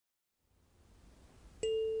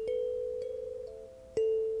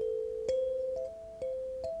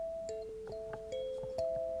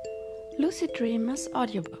LucidDream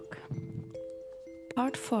Audiobook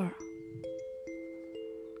Part 4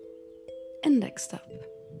 Index Step.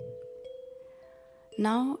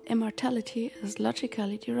 Now immortality is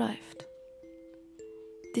logically derived.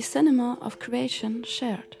 The cinema of creation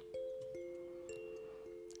shared.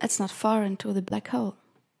 It's not far into the black hole.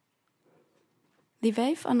 The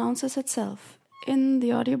wave announces itself in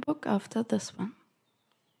the audiobook after this one.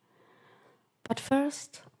 But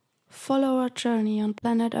first, follow our journey on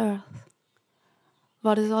planet Earth.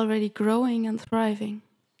 What is already growing and thriving.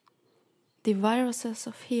 The viruses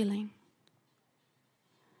of healing.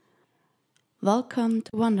 Welcome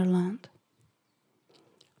to Wonderland.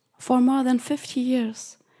 For more than 50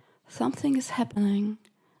 years, something is happening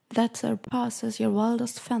that surpasses your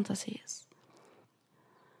wildest fantasies.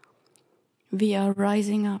 We are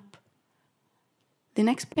rising up. The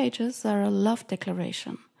next pages are a love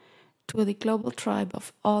declaration to the global tribe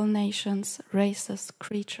of all nations, races,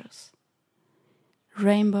 creatures.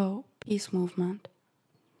 Rainbow Peace Movement.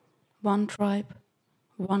 One tribe,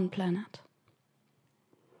 one planet.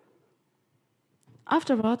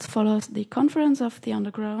 Afterwards follows the Conference of the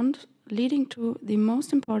Underground, leading to the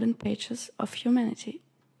most important pages of humanity.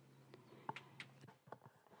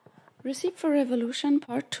 Recipe for Revolution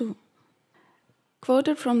Part 2.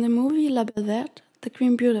 Quoted from the movie La Belle Verte, The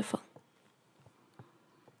Green Beautiful.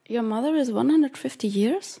 Your mother is 150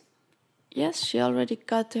 years? Yes, she already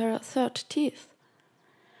got her third teeth.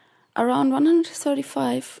 Around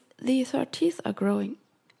 135, the third teeth are growing.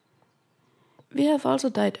 We have also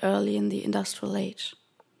died early in the industrial age.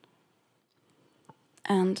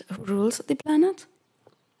 And who rules the planet?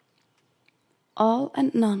 All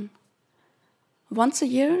and none. Once a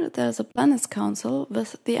year, there's a planets council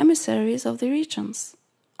with the emissaries of the regions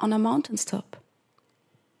on a mountain's top.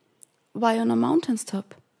 Why on a mountain's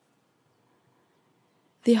top?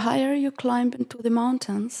 The higher you climb into the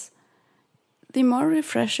mountains, the more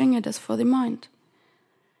refreshing it is for the mind.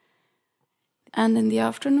 And in the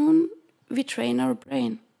afternoon, we train our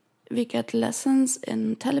brain. We get lessons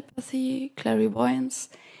in telepathy, clairvoyance,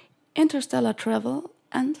 interstellar travel,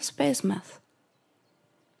 and space math.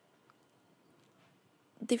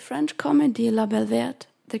 The French comedy La Belle Verte,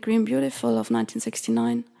 The Green Beautiful of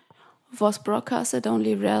 1969, was broadcasted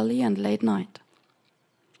only rarely and late night.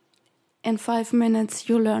 In 5 minutes,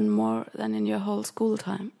 you learn more than in your whole school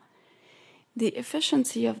time. The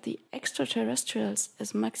efficiency of the extraterrestrials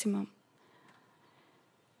is maximum.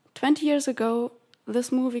 20 years ago,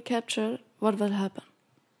 this movie captured what will happen.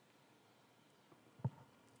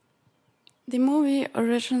 The movie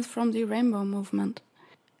originates from the Rainbow Movement.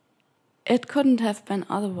 It couldn't have been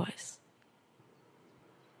otherwise.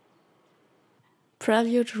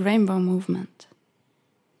 Prelude Rainbow Movement.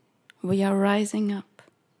 We are rising up.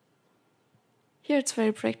 Here it's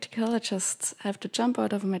very practical. I just have to jump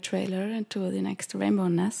out of my trailer into the next rainbow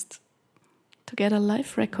nest to get a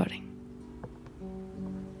live recording.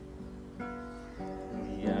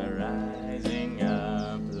 We are rising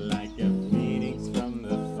up like a phoenix from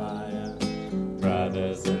the fire.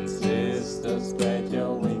 Brothers and sisters, spread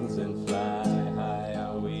your wings and fly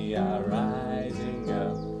higher. We are rising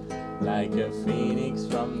up like a phoenix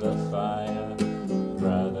from the fire.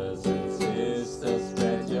 Brothers and sisters,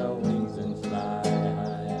 spread your wings and fly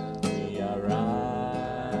higher. We are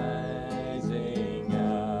rising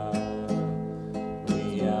up.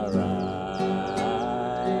 We are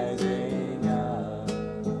rising up.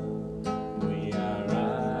 We are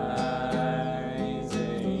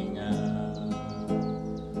rising up.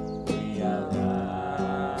 We are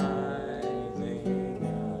rising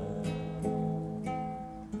up.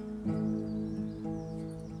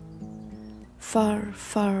 Far,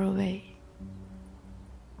 far away.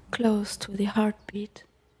 Close to the heartbeat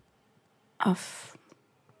of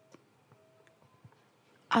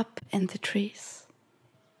up in the trees,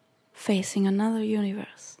 facing another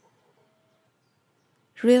universe.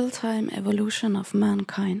 Real-time evolution of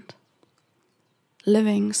mankind,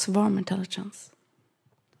 living swarm intelligence.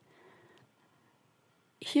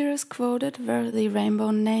 Here is quoted where the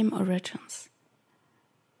rainbow name origins.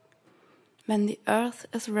 When the earth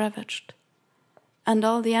is ravaged and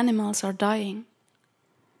all the animals are dying,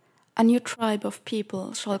 a new tribe of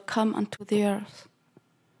people shall come unto the earth,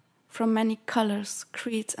 from many colors,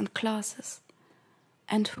 creeds, and classes,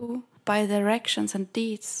 and who, by their actions and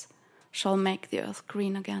deeds, shall make the earth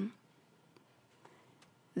green again.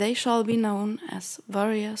 They shall be known as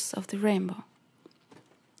warriors of the rainbow,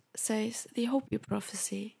 says the Hopi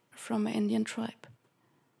prophecy from an Indian tribe.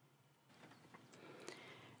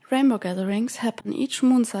 Rainbow gatherings happen each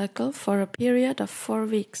moon cycle for a period of 4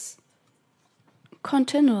 weeks.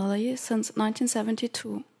 Continually since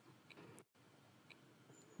 1972.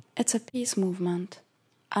 It's a peace movement,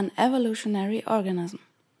 an evolutionary organism.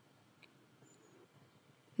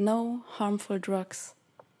 No harmful drugs,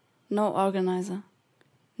 no organizer,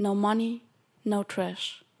 no money, no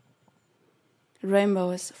trash.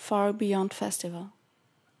 Rainbow is far beyond festival.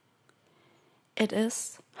 It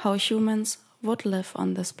is how humans would live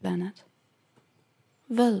on this planet,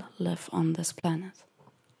 will live on this planet.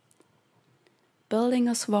 Building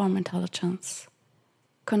a swarm intelligence,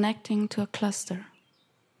 connecting to a cluster,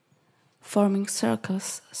 forming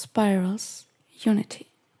circles, spirals, unity.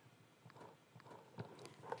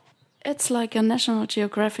 It's like a National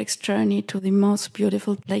Geographic's journey to the most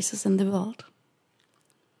beautiful places in the world.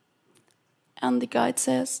 And the guide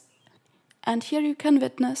says, and here you can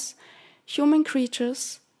witness human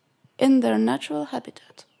creatures in their natural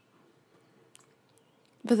habitat,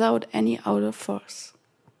 without any outer force.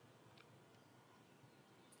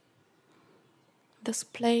 This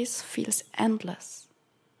place feels endless.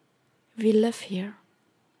 We live here.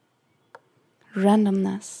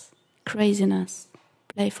 Randomness, craziness,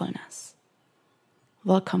 playfulness.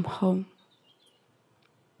 Welcome home.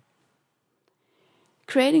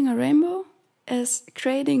 Creating a rainbow is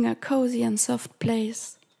creating a cozy and soft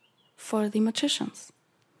place for the magicians,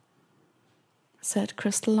 said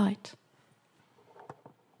Crystal Light.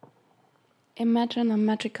 Imagine a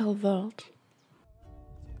magical world.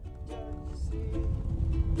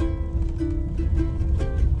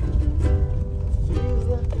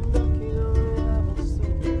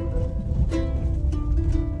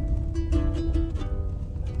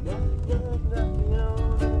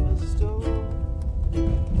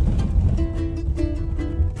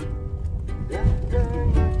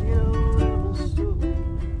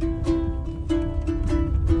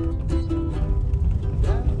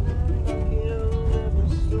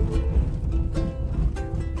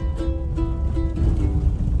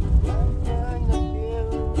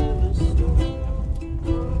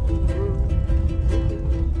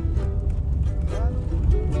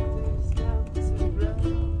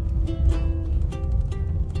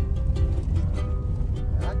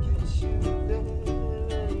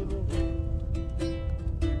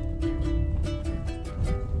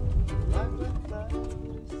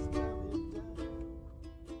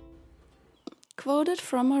 Quoted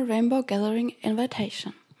from a Rainbow Gathering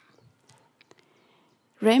invitation.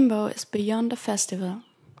 Rainbow is beyond a festival.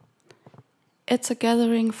 It's a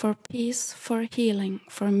gathering for peace, for healing,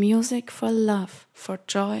 for music, for love, for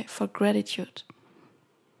joy, for gratitude.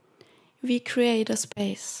 We create a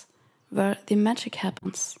space where the magic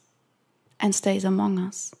happens and stays among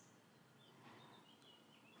us.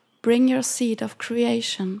 Bring your seed of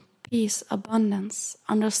creation, peace, abundance,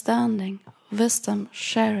 understanding, wisdom,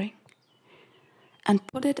 sharing, and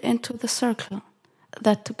put it into the circle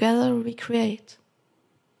that together we create,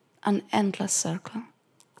 an endless circle.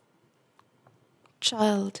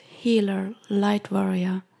 Child, healer, light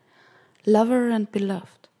warrior, lover and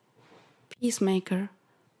beloved, peacemaker,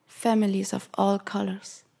 families of all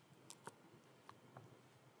colors.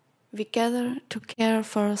 We gather to care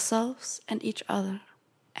for ourselves and each other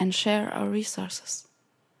and share our resources.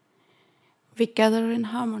 We gather in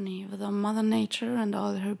harmony with our Mother Nature and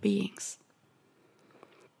all her beings.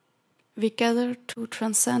 We gather to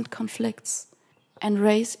transcend conflicts and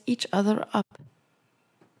raise each other up,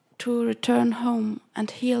 to return home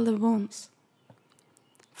and heal the wounds,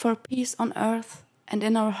 for peace on earth and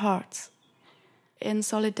in our hearts, in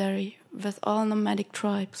solidarity with all nomadic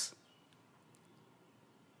tribes.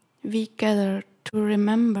 We gather to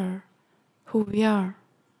remember who we are.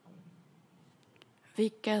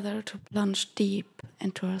 We gather to plunge deep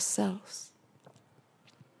into ourselves,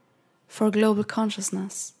 for global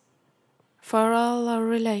consciousness, for all our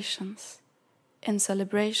relations, in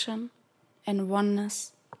celebration, in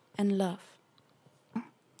oneness, in love.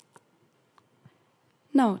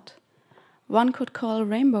 Note, one could call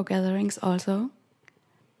rainbow gatherings also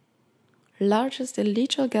largest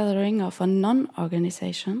illegal gathering of a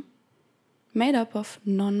non-organization made up of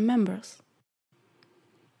non-members.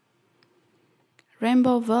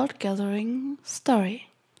 Rainbow World Gathering Story.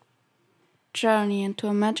 Journey into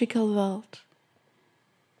a magical world.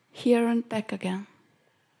 Here and back again.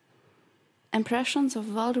 Impressions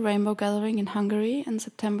of World Rainbow Gathering in Hungary in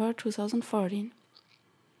September 2014.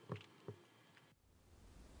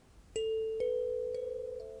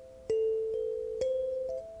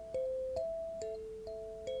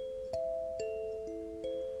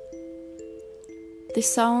 The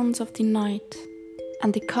sounds of the night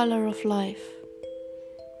and the color of life.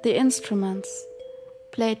 The instruments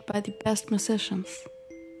played by the best musicians.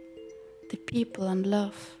 The people and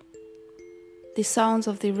love. The sounds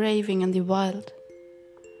of the raving and the wild.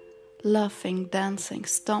 laughing, dancing,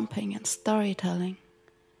 stomping, and storytelling.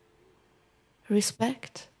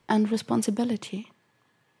 Respect and responsibility.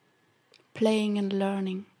 Playing and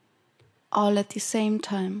learning, all at the same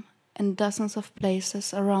time in dozens of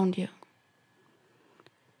places around you.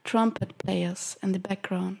 Trumpet players in the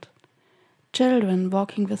background, children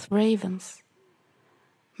walking with ravens,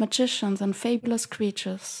 magicians and fabulous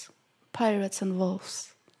creatures, pirates and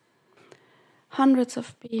wolves. Hundreds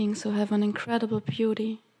of beings who have an incredible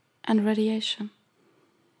beauty and radiation.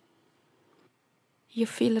 You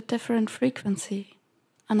feel a different frequency,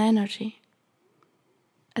 an energy.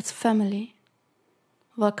 It's family.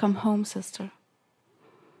 Welcome home, sister.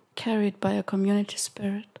 Carried by a community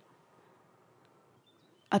spirit.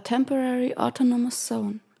 A temporary autonomous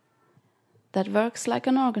zone that works like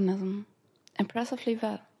an organism, impressively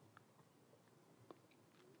well.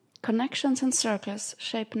 Connections and circles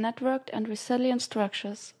shape networked and resilient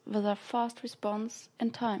structures with a fast response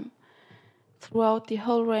in time throughout the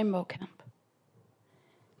whole rainbow camp.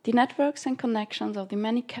 The networks and connections of the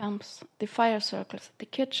many camps, the fire circles, the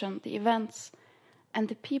kitchen, the events, and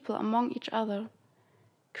the people among each other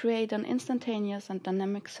create an instantaneous and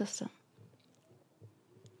dynamic system.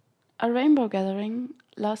 A rainbow gathering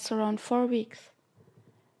lasts around 4 weeks.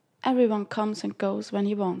 Everyone comes and goes when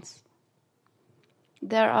he wants.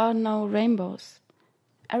 There are no rainbows.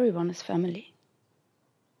 Everyone is family.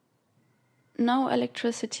 No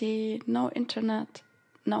electricity, no internet,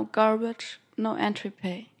 no garbage, no entry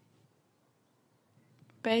pay.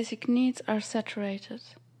 Basic needs are saturated.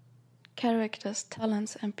 Characters,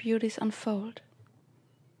 talents, and beauties unfold.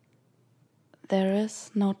 There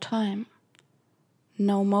is no time,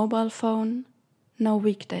 no mobile phone, no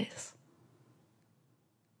weekdays.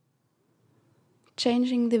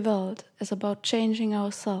 Changing the world is about changing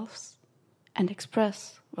ourselves and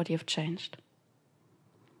express what you've changed.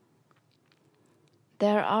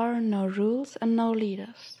 There are no rules and no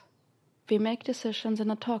leaders. We make decisions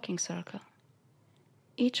in a talking circle.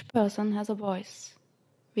 Each person has a voice.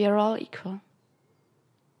 We are all equal.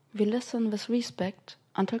 We listen with respect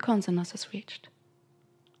until consensus is reached.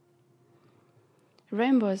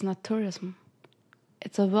 Rainbow is not tourism.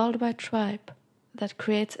 It's a worldwide tribe that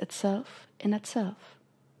creates itself in itself,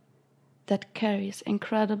 that carries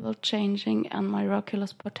incredible changing and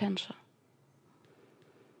miraculous potential.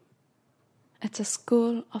 It's a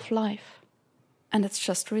school of life, and it's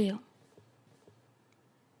just real.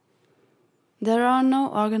 There are no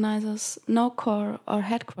organizers, no core or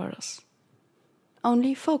headquarters,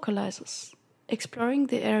 only focalizers, exploring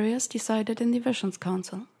the areas decided in the Visions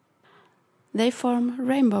Council. They form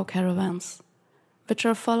rainbow caravans, which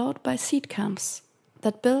are followed by seed camps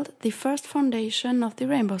that build the first foundation of the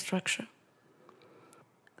rainbow structure.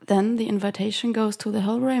 Then the invitation goes to the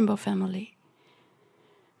whole rainbow family,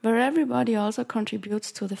 where everybody also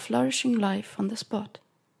contributes to the flourishing life on the spot.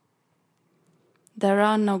 There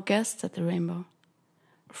are no guests at the rainbow.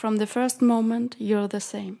 From the first moment, you're the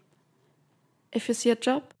same. If you see a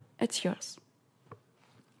job, it's yours.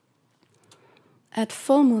 At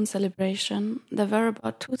full moon celebration, there were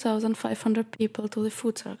about 2,500 people to the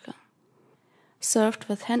food circle, served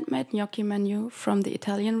with handmade gnocchi menu from the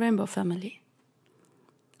Italian rainbow family.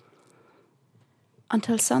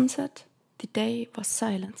 Until sunset, the day was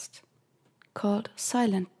silenced, called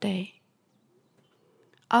Silent Day.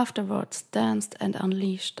 Afterwards danced and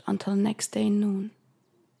unleashed until next day noon.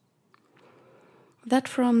 That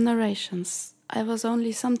from narrations, I was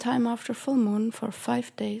only some time after full moon for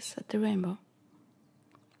 5 days at the rainbow.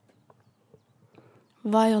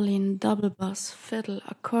 Violin, double bass, fiddle,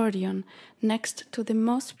 accordion, next to the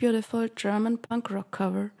most beautiful German punk rock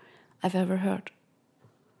cover I've ever heard.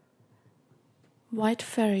 White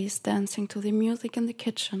fairies dancing to the music in the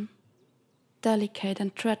kitchen, delicate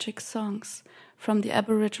and tragic songs from the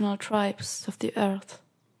Aboriginal tribes of the earth,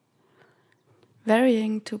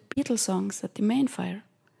 varying to Beatles songs at the main fire,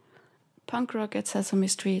 punk rock at Sesame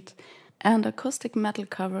Street, and acoustic metal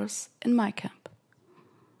covers in my camp,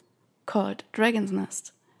 called Dragon's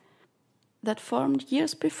Nest, that formed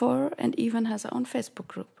years before and even has our own Facebook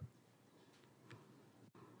group.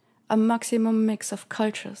 A maximum mix of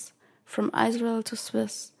cultures, from Israel to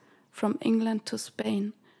Swiss, from England to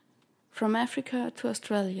Spain, from Africa to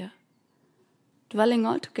Australia, dwelling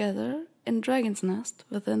all together in Dragon's Nest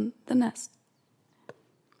within the nest.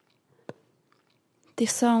 The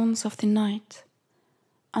sounds of the night,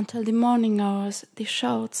 until the morning hours, the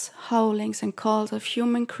shouts, howlings, and calls of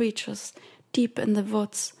human creatures deep in the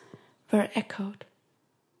woods were echoed,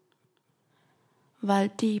 while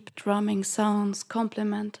deep drumming sounds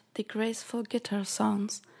complement the graceful guitar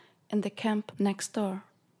sounds in the camp next door.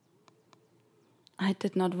 I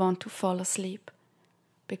did not want to fall asleep,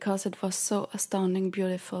 because it was so astounding,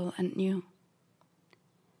 beautiful and new.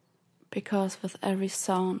 Because with every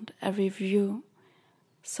sound, every view,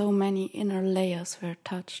 so many inner layers were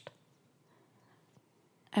touched.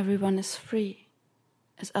 Everyone is free,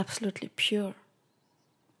 is absolutely pure.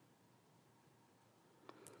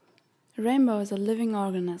 A rainbow is a living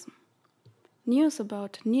organism. News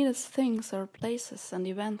about neatest things or places and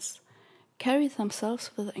events carry themselves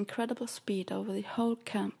with incredible speed over the whole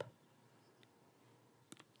camp.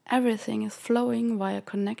 Everything is flowing via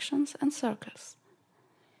connections and circles.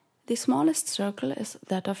 The smallest circle is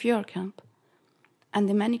that of your camp, and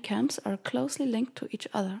the many camps are closely linked to each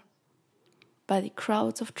other by the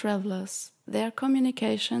crowds of travelers, their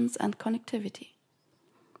communications and connectivity.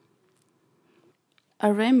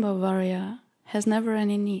 A rainbow warrior has never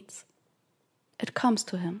any needs. It comes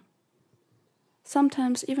to him,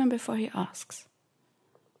 sometimes even before he asks,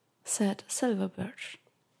 said Silverbirch.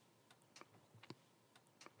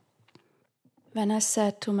 When I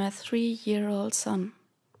said to my 3-year-old son,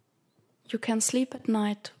 "You can sleep at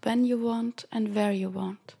night when you want and where you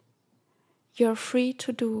want. You're free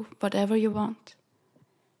to do whatever you want.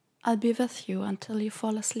 I'll be with you until you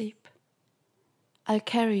fall asleep. I'll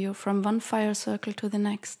carry you from one fire circle to the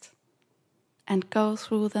next and go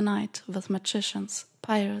through the night with magicians,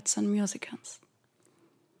 pirates and musicians."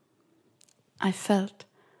 I felt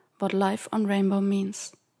what life on Rainbow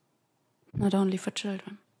means, not only for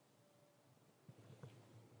children.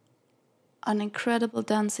 An incredible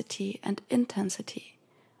density and intensity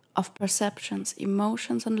of perceptions,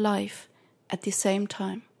 emotions and life at the same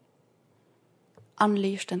time.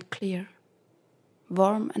 Unleashed and clear,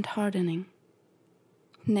 warm and hardening,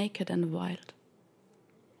 naked and wild.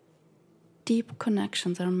 Deep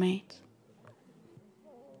connections are made.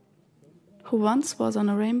 Who once was on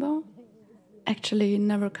a rainbow actually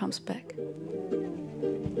never comes back.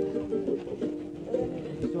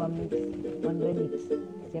 One remix,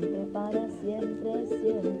 siempre para siempre,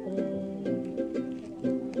 siempre.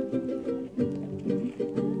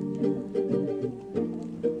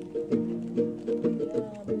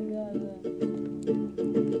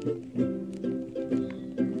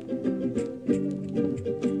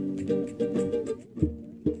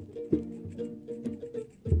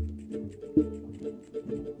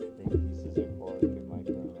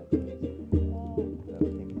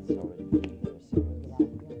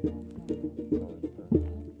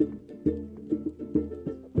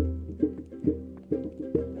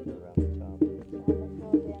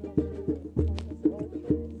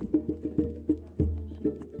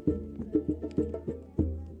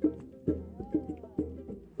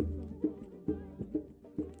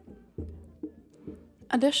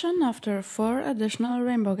 Addition after 4 additional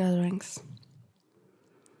rainbow gatherings.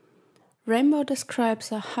 Rainbow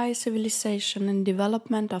describes a high civilization in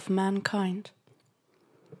development of mankind.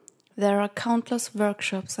 There are countless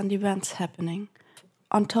workshops and events happening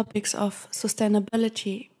on topics of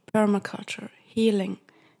sustainability, permaculture, healing,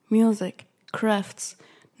 music, crafts,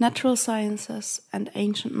 natural sciences, and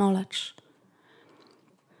ancient knowledge.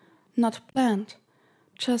 Not planned,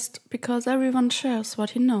 just because everyone shares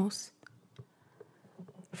what he knows.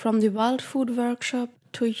 From the wild food workshop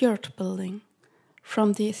to yurt building,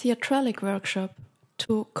 from the theatralic workshop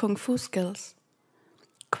to kung fu skills,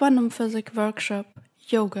 quantum physics workshop,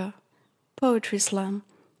 yoga, poetry slam,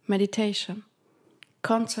 meditation,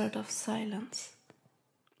 concert of silence,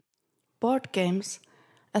 board games,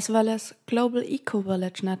 as well as global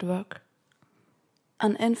eco-village network,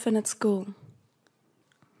 an infinite school.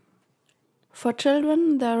 For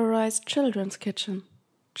children, there arise children's kitchen,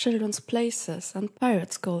 children's places and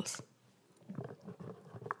pirate schools.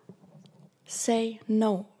 Say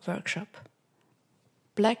No workshop,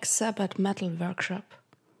 Black Sabbath metal workshop,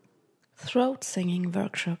 throat singing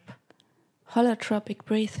workshop, holotropic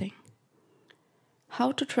breathing,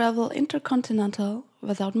 how to travel intercontinental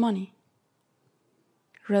without money,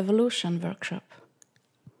 revolution workshop,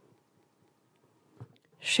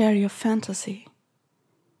 share your fantasy,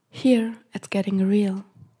 here it's getting real.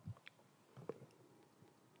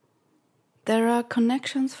 There are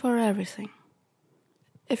connections for everything.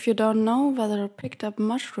 If you don't know whether picked up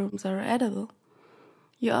mushrooms are edible,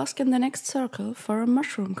 you ask in the next circle for a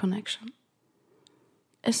mushroom connection.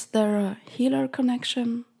 Is there a healer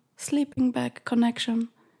connection, sleeping bag connection,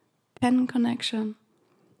 pen connection,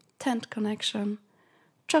 tent connection,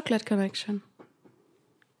 chocolate connection,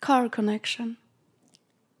 car connection,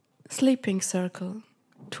 sleeping circle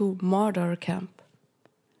to Mordor camp?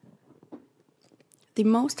 The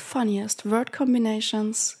most funniest word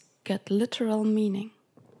combinations get literal meaning.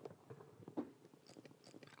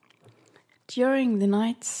 During the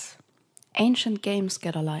nights, ancient games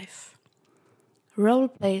get alive. role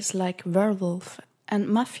plays like werewolf and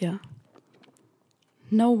mafia.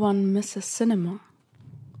 No one misses cinema.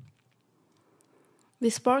 The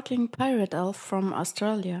sparkling pirate elf from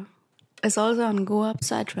Australia is also an Goa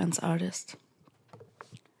psytrance artist.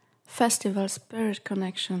 Festival spirit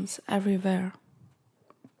connections everywhere.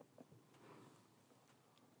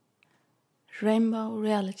 Rainbow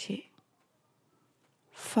reality.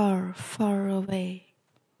 Far, far away.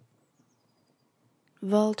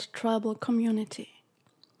 World tribal community.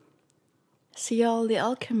 See all the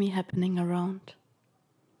alchemy happening around.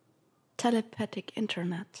 Telepathic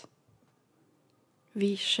internet.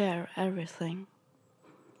 We share everything.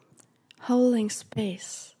 Holding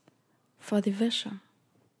space for the vision.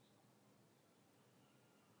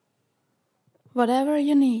 Whatever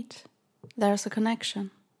you need, there's a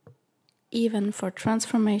connection, even for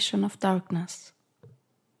transformation of darkness.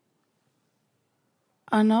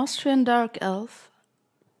 An Austrian dark elf,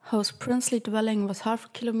 whose princely dwelling was half a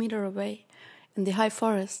kilometer away in the high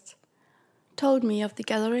forest, told me of the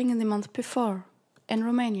gathering in the month before, in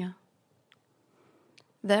Romania.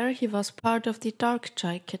 There he was part of the Dark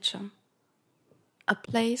Chai Kitchen, a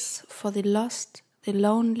place for the lost, the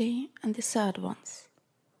lonely, and the sad ones.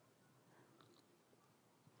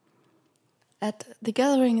 At the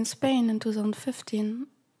gathering in Spain in 2015,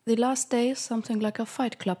 the last day something like a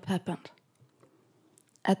fight club happened.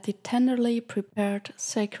 At the tenderly prepared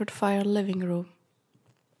Sacred Fire living room.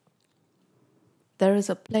 There is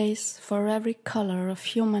a place for every color of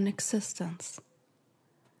human existence.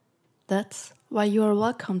 That's why you are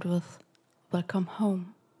welcomed with "Welcome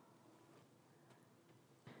home."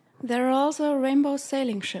 There are also rainbow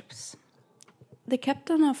sailing ships. The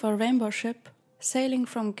captain of a rainbow ship sailing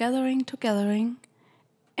from gathering to gathering,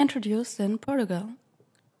 introduced in Portugal.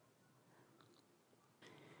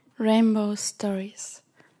 Rainbow stories.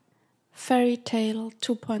 Fairy tale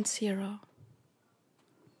 2.0.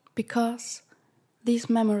 Because these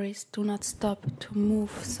memories do not stop to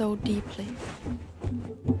move so deeply.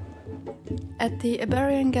 At the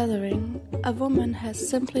Iberian gathering, a woman has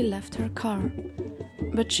simply left her car,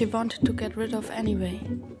 which she wanted to get rid of anyway.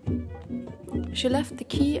 She left the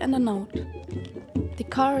key and a note. The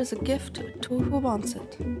car is a gift to who wants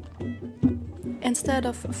it. Instead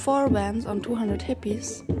of 4 vans on 200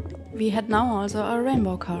 hippies, we had now also a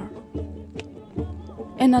rainbow car.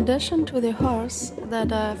 In addition to the horse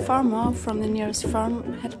that a farmer from the nearest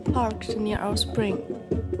farm had parked near our spring.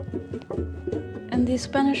 In the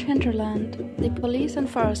Spanish hinterland, the police and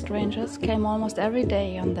forest rangers came almost every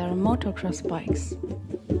day on their motocross bikes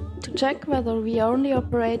to check whether we only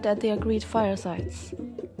operate at the agreed fire sites.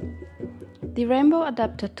 The rainbow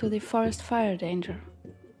adapted to the forest fire danger.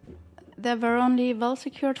 There were only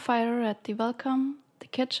well-secured fire at the welcome, the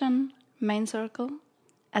kitchen, main circle,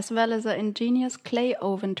 as well as an ingenious clay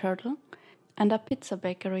oven turtle and a pizza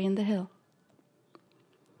bakery in the hill.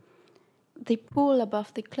 The pool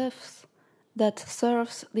above the cliffs that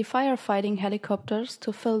serves the firefighting helicopters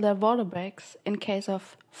to fill their water bags in case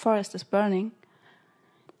of forest is burning,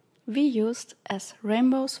 we used as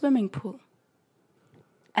rainbow swimming pool.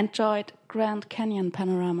 Enjoyed Grand Canyon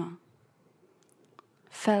panorama.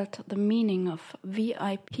 Felt the meaning of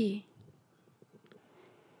VIP.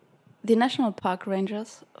 The national park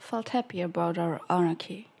rangers felt happy about our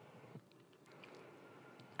anarchy.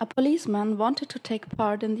 A policeman wanted to take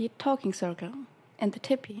part in the talking circle in the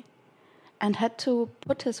tipi and had to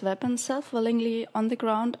put his weapon self-willingly on the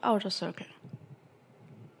ground outer circle.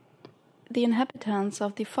 The inhabitants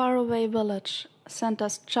of the faraway village sent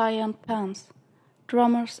us giant pans,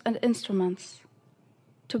 drummers and instruments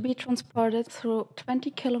to be transported through 20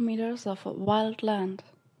 kilometers of wild land,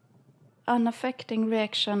 an affecting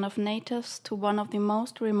reaction of natives to one of the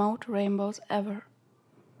most remote rainbows ever.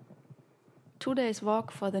 2 days'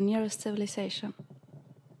 walk for the nearest civilization.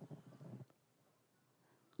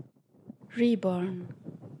 Reborn.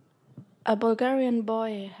 A Bulgarian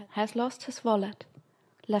boy has lost his wallet,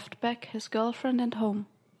 left back his girlfriend and home,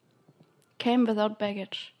 came without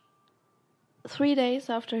baggage. 3 days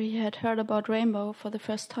after he had heard about rainbow for the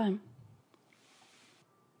first time.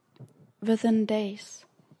 Within days,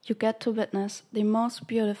 you get to witness the most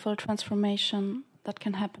beautiful transformation that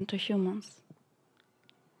can happen to humans.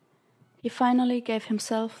 He finally gave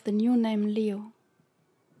himself the new name Leo,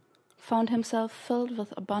 found himself filled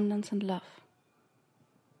with abundance and love.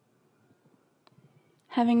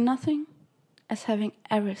 Having nothing is having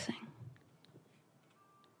everything.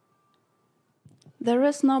 There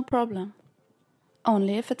is no problem,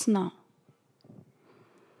 only if it's now.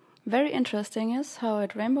 Very interesting is how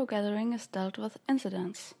at rainbow gathering is dealt with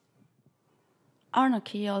incidents.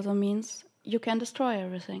 Anarchy also means you can destroy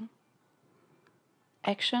everything.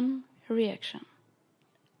 Action, reaction.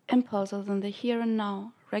 Impulses in the here and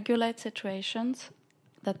now regulate situations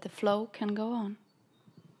that the flow can go on.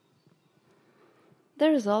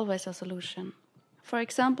 There is always a solution. For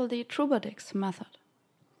example, the Vortex method.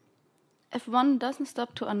 If one doesn't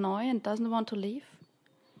stop to annoy and doesn't want to leave,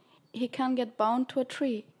 he can get bound to a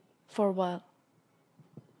tree for a while.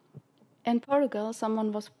 In Portugal,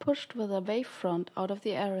 someone was pushed with a wave front out of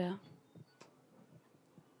the area.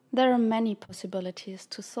 There are many possibilities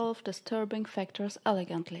to solve disturbing factors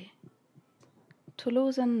elegantly. To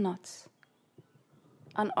loosen knots.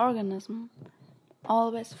 An organism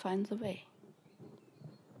always finds a way.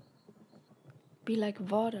 Be like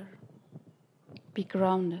water. Be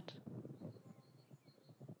grounded.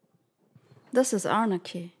 This is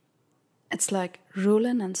anarchy. It's like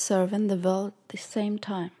ruling and serving the world at the same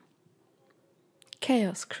time.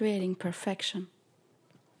 Chaos creating perfection.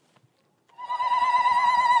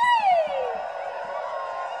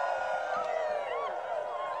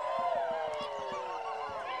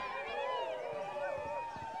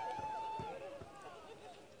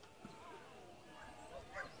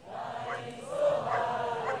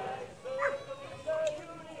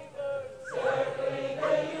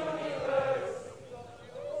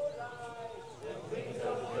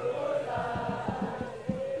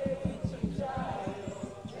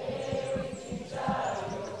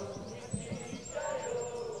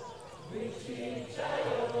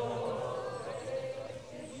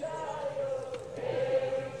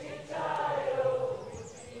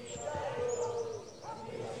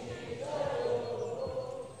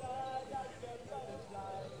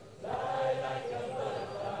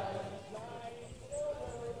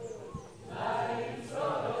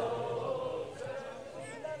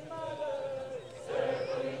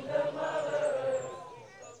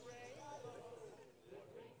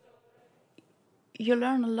 You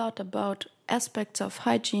learn a lot about aspects of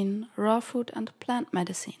hygiene, raw food and plant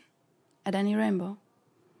medicine at any rainbow.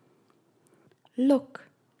 Look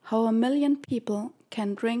how 1,000,000 people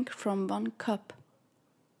can drink from one cup.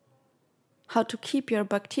 How to keep your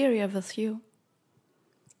bacteria with you.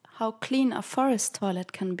 How clean a forest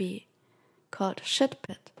toilet can be, called shit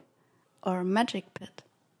pit or magic pit.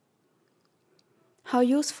 How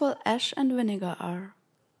useful ash and vinegar are.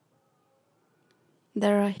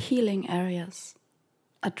 There are healing areas.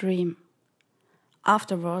 A dream.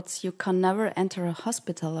 Afterwards, you can never enter a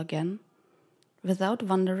hospital again without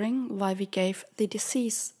wondering why we gave the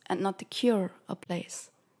disease and not the cure a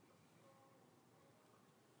place.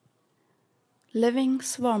 Living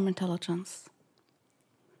swarm intelligence.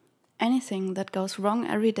 Anything that goes wrong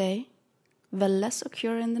every day will less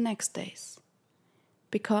occur in the next days,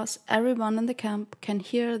 because everyone in the camp can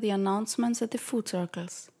hear the announcements at the food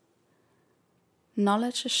circles.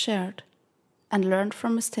 Knowledge is shared and learned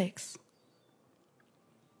from mistakes.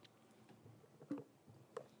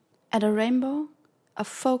 At a rainbow, a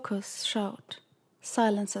focus shout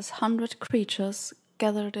silences 100 creatures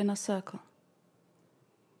gathered in a circle.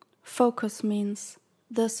 Focus means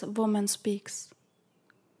this woman speaks.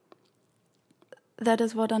 That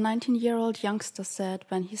is what a 19-year-old youngster said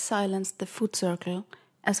when he silenced the food circle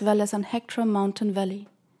as well as an hectare mountain valley,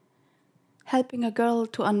 helping a girl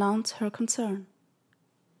to announce her concern.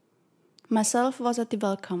 Myself was at the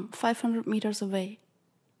welcome, 500 meters away.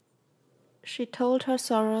 She told her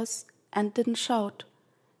sorrows and didn't shout.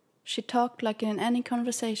 She talked like in any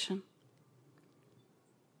conversation.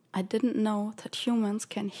 I didn't know that humans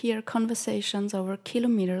can hear conversations over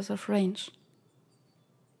kilometers of range.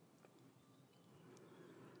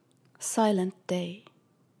 Silent day.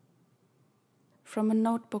 From a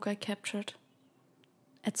notebook I captured.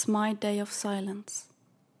 It's my day of silence.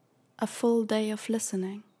 A full day of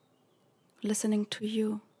listening. Listening to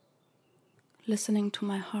you, listening to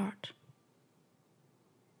my heart.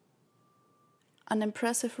 An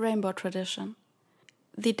impressive rainbow tradition.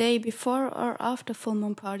 The day before or after full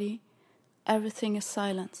moon party, everything is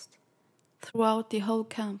silenced throughout the whole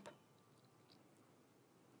camp.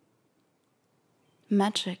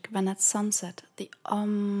 Magic when at sunset the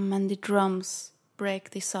and the drums break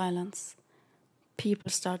the silence. People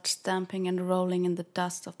start stamping and rolling in the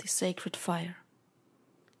dust of the sacred fire.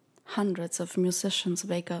 Hundreds of musicians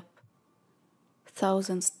wake up.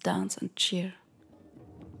 Thousands dance and cheer.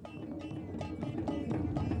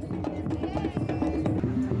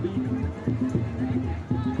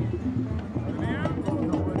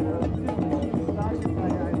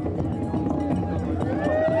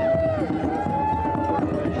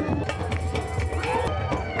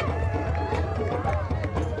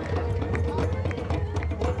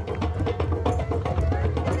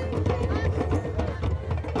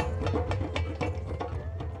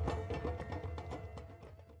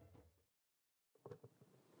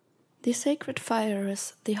 The sacred fire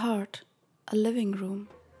is the heart, a living room.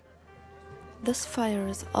 This fire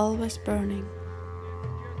is always burning.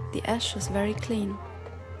 The ash is very clean.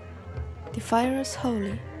 The fire is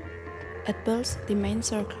holy. It builds the main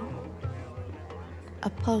circle, a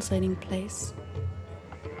pulsating place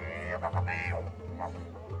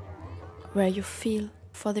where you feel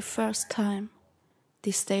for the first time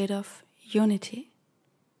the state of unity.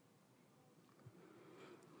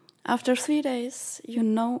 After 3 days, you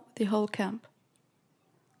know the whole camp.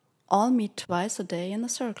 All meet twice a day in the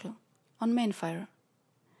circle, on main fire.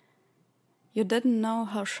 You didn't know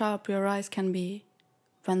how sharp your eyes can be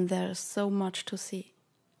when there is so much to see.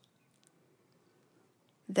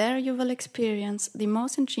 There you will experience the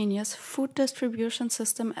most ingenious food distribution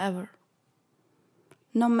system ever.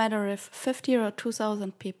 No matter if 50 or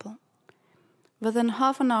 2,000 people, within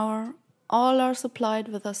half an hour, all are supplied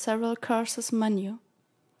with a several courses menu.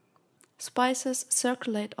 Spices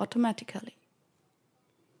circulate automatically.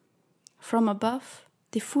 From above,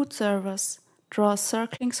 the food servers draw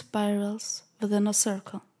circling spirals within a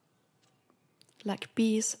circle, like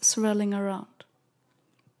bees swirling around.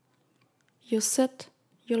 You sit,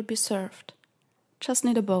 you'll be served. Just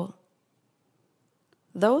need a bowl.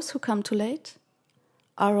 Those who come too late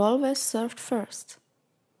are always served first.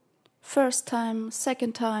 First time,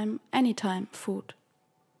 second time, anytime food.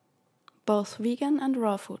 Both vegan and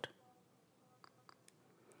raw food.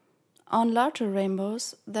 On larger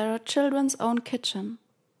rainbows, there are children's own kitchen,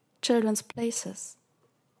 children's places,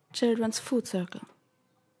 children's food circle.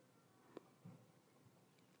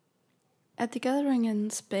 At the gathering in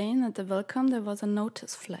Spain at the welcome, there was a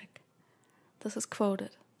notice flag. This is quoted.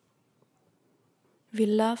 We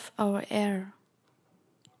love our air.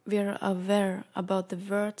 We are aware about the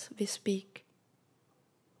words we speak.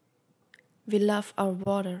 We love our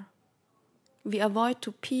water. We avoid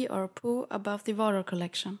to pee or poo above the water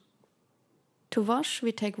collection. To wash,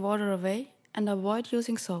 we take water away and avoid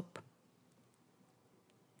using soap.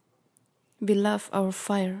 We love our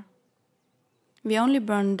fire. We only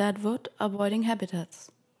burn dead wood, avoiding habitats.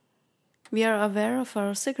 We are aware of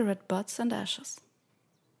our cigarette butts and ashes.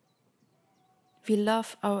 We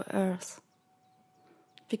love our earth.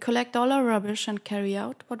 We collect all our rubbish and carry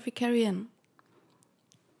out what we carry in.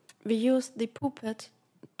 We use the poo pit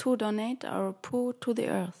to donate our poo to the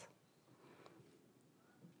earth.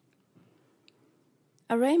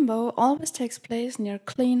 A rainbow always takes place near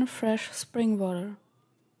clean, fresh spring water.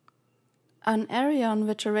 An area on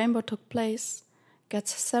which a rainbow took place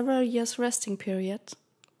gets several years resting period.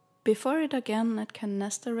 Before it can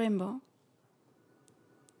nest a rainbow.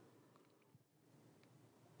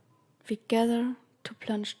 We gather to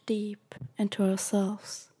plunge deep into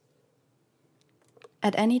ourselves.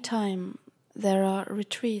 At any time, there are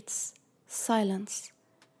retreats, silence.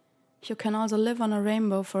 You can also live on a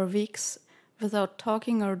rainbow for weeks without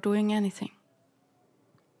talking or doing anything.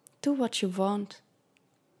 Do what you want.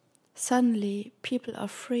 Suddenly, people are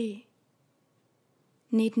free.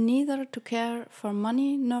 Need neither to care for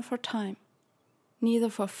money nor for time, neither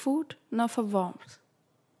for food nor for warmth.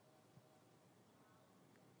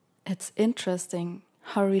 It's interesting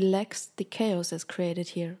how relaxed the chaos is created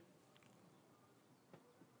here.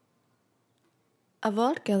 A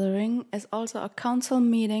world gathering is also a council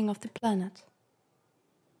meeting of the planet.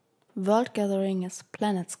 World gathering is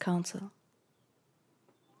planet's council.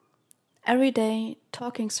 Every day,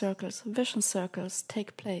 talking circles, vision circles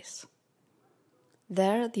take place.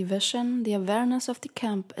 There, the vision, the awareness of the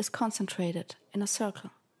camp is concentrated in a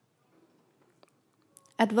circle.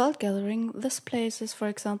 At world gathering, this place is, for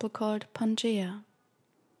example, called Pangea.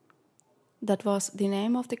 That was the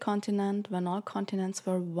name of the continent when all continents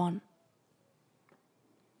were one.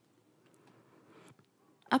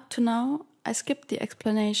 Up to now, I skipped the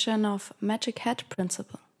explanation of magic hat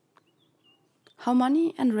principle. How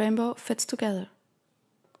money and rainbow fits together.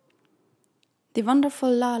 The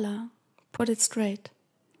wonderful Lala put it straight.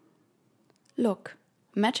 Look,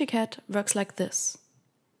 magic hat works like this.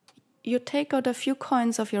 You take out a few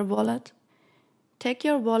coins of your wallet, take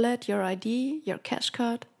your wallet, your ID, your cash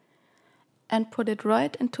card, and put it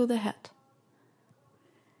right into the hat.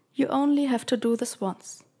 You only have to do this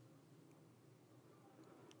once.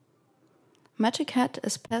 Magic hat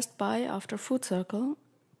is passed by after food circle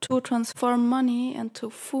to transform money into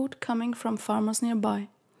food coming from farmers nearby.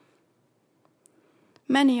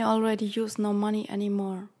 Many already use no money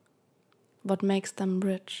anymore. What makes them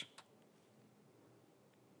rich?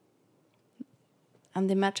 And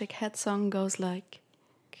the magic hat song goes like,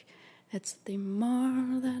 it's the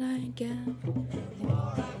more that I get, the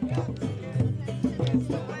more I got to give. It's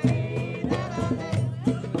the way that I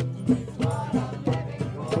live. It's what I'm living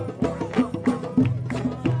for.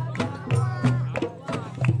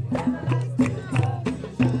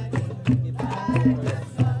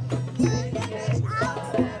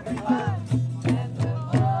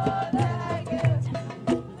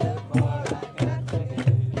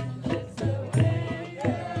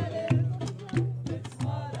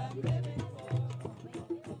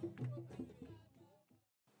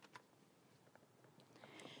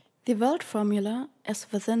 The world formula is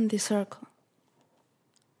within the circle.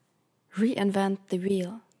 Reinvent the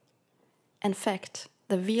wheel. In fact,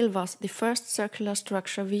 the wheel was the first circular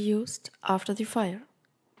structure we used after the fire.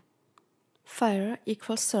 Fire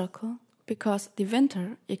equals circle because the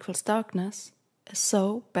winter equals darkness is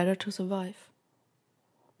so better to survive.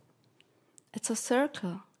 It's a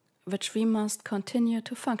circle which we must continue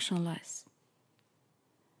to functionalize.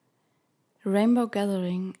 Rainbow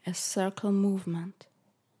gathering is circle movement,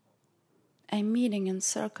 a meeting in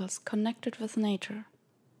circles connected with nature,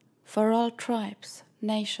 for all tribes,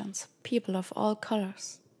 nations, people of all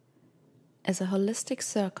colors, is a holistic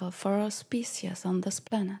circle for our species on this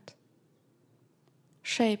planet,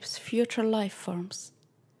 shapes future life forms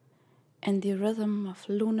in the rhythm of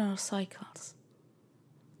lunar cycles.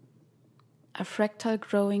 A fractal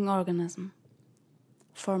growing organism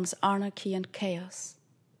forms anarchy and chaos,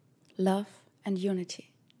 love and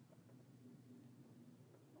unity.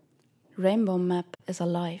 Rainbow map is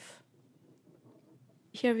alive.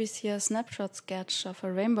 Here we see a snapshot sketch of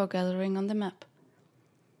a rainbow gathering on the map.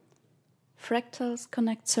 Fractals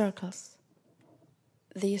connect circles.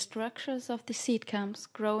 The structures of the seed camps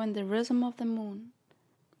grow in the rhythm of the moon,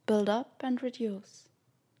 build up and reduce,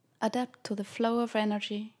 adapt to the flow of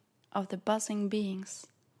energy of the buzzing beings.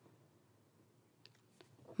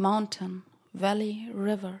 Mountain, valley,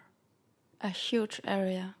 river, a huge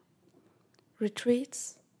area,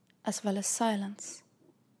 retreats as well as silence,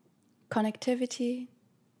 connectivity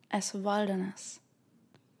as wildness,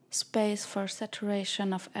 space for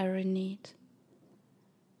saturation of every need.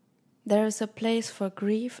 There is a place for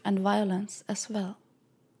grief and violence as well.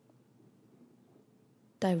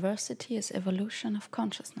 Diversity is evolution of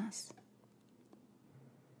consciousness.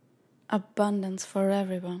 Abundance for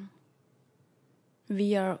everyone.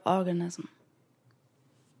 We are organism.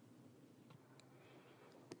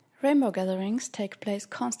 Rainbow gatherings take place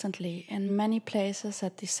constantly in many places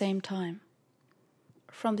at the same time.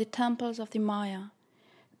 From the temples of the Maya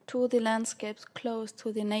to the landscapes close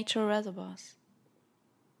to the nature reservoirs.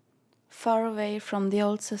 Far away from the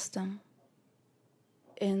old system,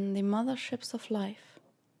 in the motherships of life.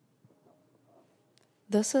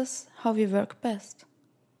 This is how we work best.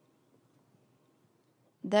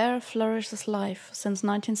 There flourishes life since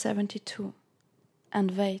 1972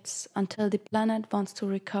 and waits until the planet wants to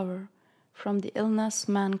recover from the illness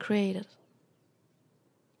man created,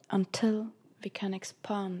 until we can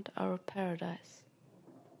expand our paradise.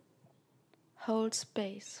 Hold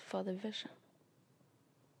space for the vision.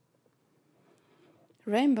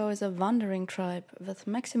 Rainbow is a wandering tribe with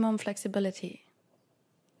maximum flexibility.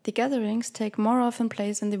 The gatherings take more often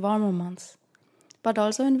place in the warmer months, but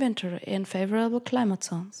also in winter in favorable climate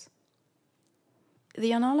zones.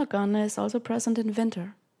 The analogon is also present in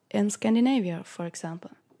winter, in Scandinavia, for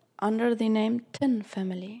example, under the name Tin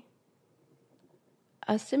family.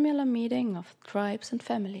 A similar meeting of tribes and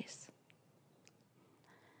families.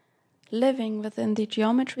 Living within the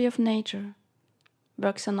geometry of nature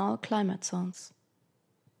works in all climate zones.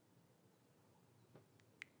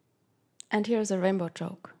 And here's a rainbow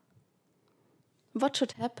joke. What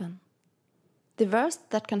should happen? The worst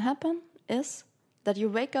that can happen is that you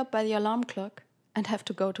wake up by the alarm clock and have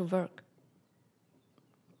to go to work.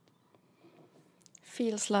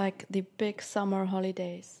 Feels like the big summer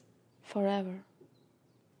holidays, forever.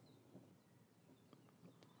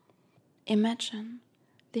 Imagine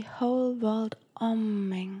the whole world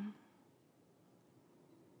umming.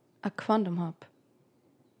 A quantum hop.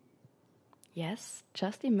 Yes,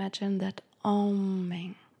 just imagine that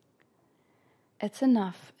umming. It's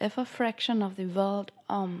enough if a fraction of the world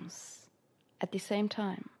ums at the same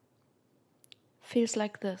time. Feels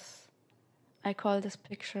like this. I call this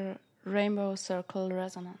picture rainbow circle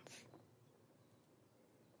resonance.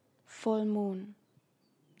 Full moon.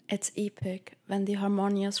 It's epic when the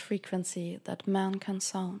harmonious frequency that man can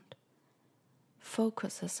sound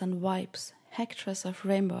focuses and wipes hectares of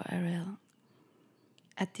rainbow aerial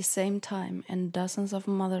at the same time in dozens of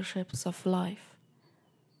motherships of life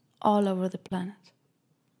all over the planet.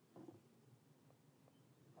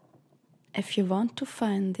 If you want to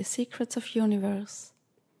find the secrets of universe,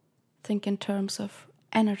 think in terms of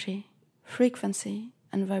energy, frequency,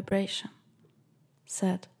 and vibration,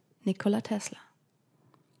 said Nikola Tesla.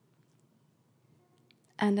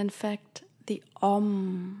 And in fact, the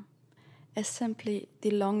Om is simply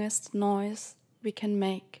the longest noise we can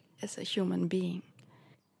make as a human being.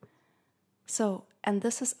 So, and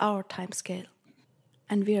this is our time scale.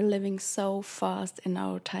 And we are living so fast in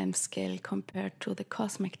our time scale compared to the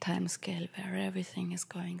cosmic time scale where everything is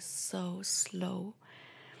going so slow.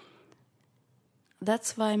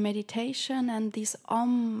 That's why meditation and these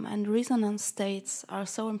and resonance states are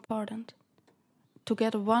so important. To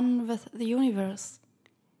get one with the universe.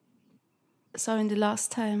 So in the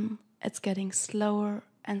last time, it's getting slower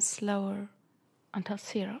and slower until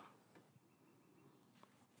 0.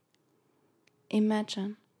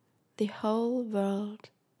 Imagine the whole world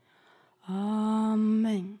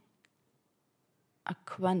humming a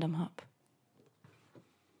quantum hop.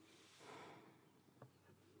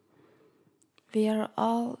 We are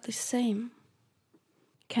all the same.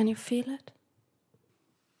 Can you feel it?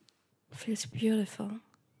 Feels beautiful.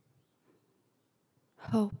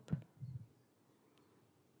 Hope.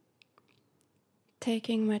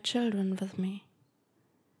 Taking my children with me.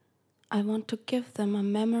 I want to give them a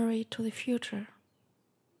memory to the future.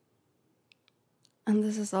 And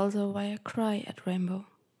this is also why I cry at rainbow.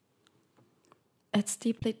 It's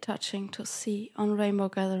deeply touching to see on rainbow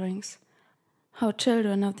gatherings how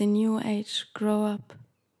children of the new age grow up.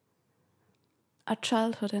 A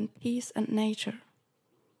childhood in peace and nature,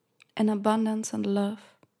 in abundance and love,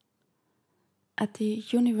 at the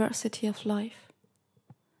University of Life.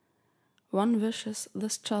 One wishes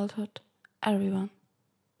this childhood everyone.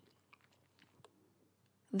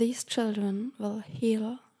 These children will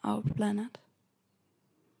heal our planet.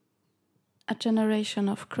 A generation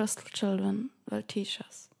of crystal children will teach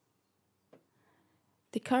us.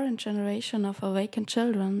 The current generation of awakened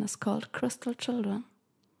children is called crystal children.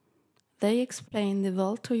 They explain the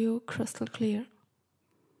world to you crystal clear.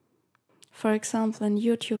 For example, in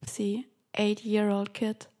YouTube, the 8-year-old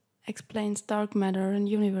kid explains dark matter and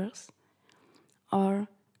universe, or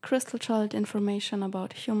crystal child information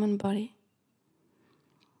about human body.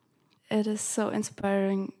 It is so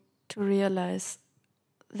inspiring to realize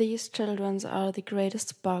these children are the greatest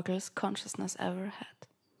sparkles consciousness ever had.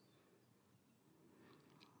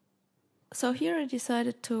 So here I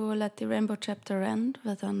decided to let the rainbow chapter end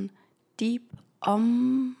with a deep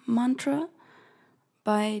Om mantra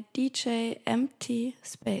by DJ Empty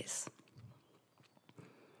Space.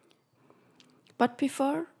 But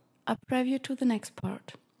before, a preview to the next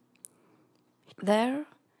part. There,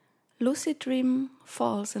 lucid dream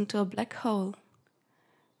falls into a black hole,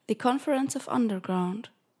 the conference of underground.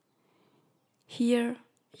 Here,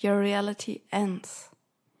 your reality ends.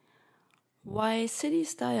 Why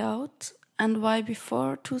cities die out and why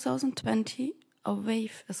before 2020 a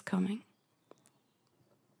wave is coming.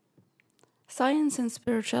 Science and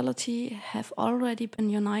spirituality have already been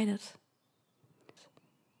united.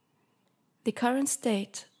 The current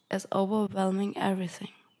state is overwhelming everything.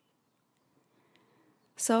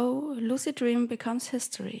 So, lucid dream becomes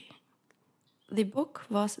history. The book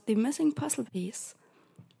was the missing puzzle piece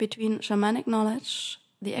between shamanic knowledge,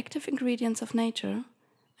 the active ingredients of nature,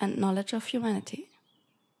 and knowledge of humanity.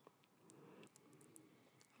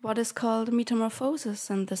 What is called metamorphosis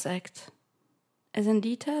in this act is in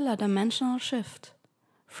detail a dimensional shift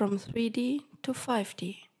from 3D to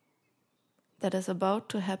 5D that is about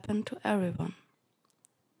to happen to everyone.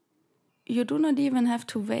 You do not even have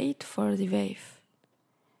to wait for the wave.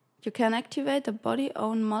 You can activate a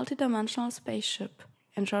body-owned multidimensional spaceship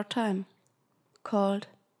in short time, called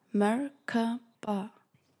Merkaba.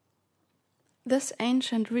 This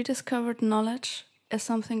ancient rediscovered knowledge is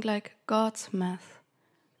something like God's math.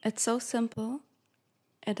 It's so simple,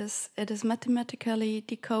 it is mathematically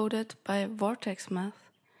decoded by Vortex-Math.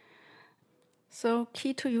 So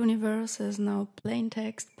key to universe is now plain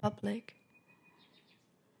text public.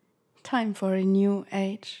 Time for a new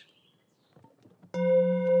age.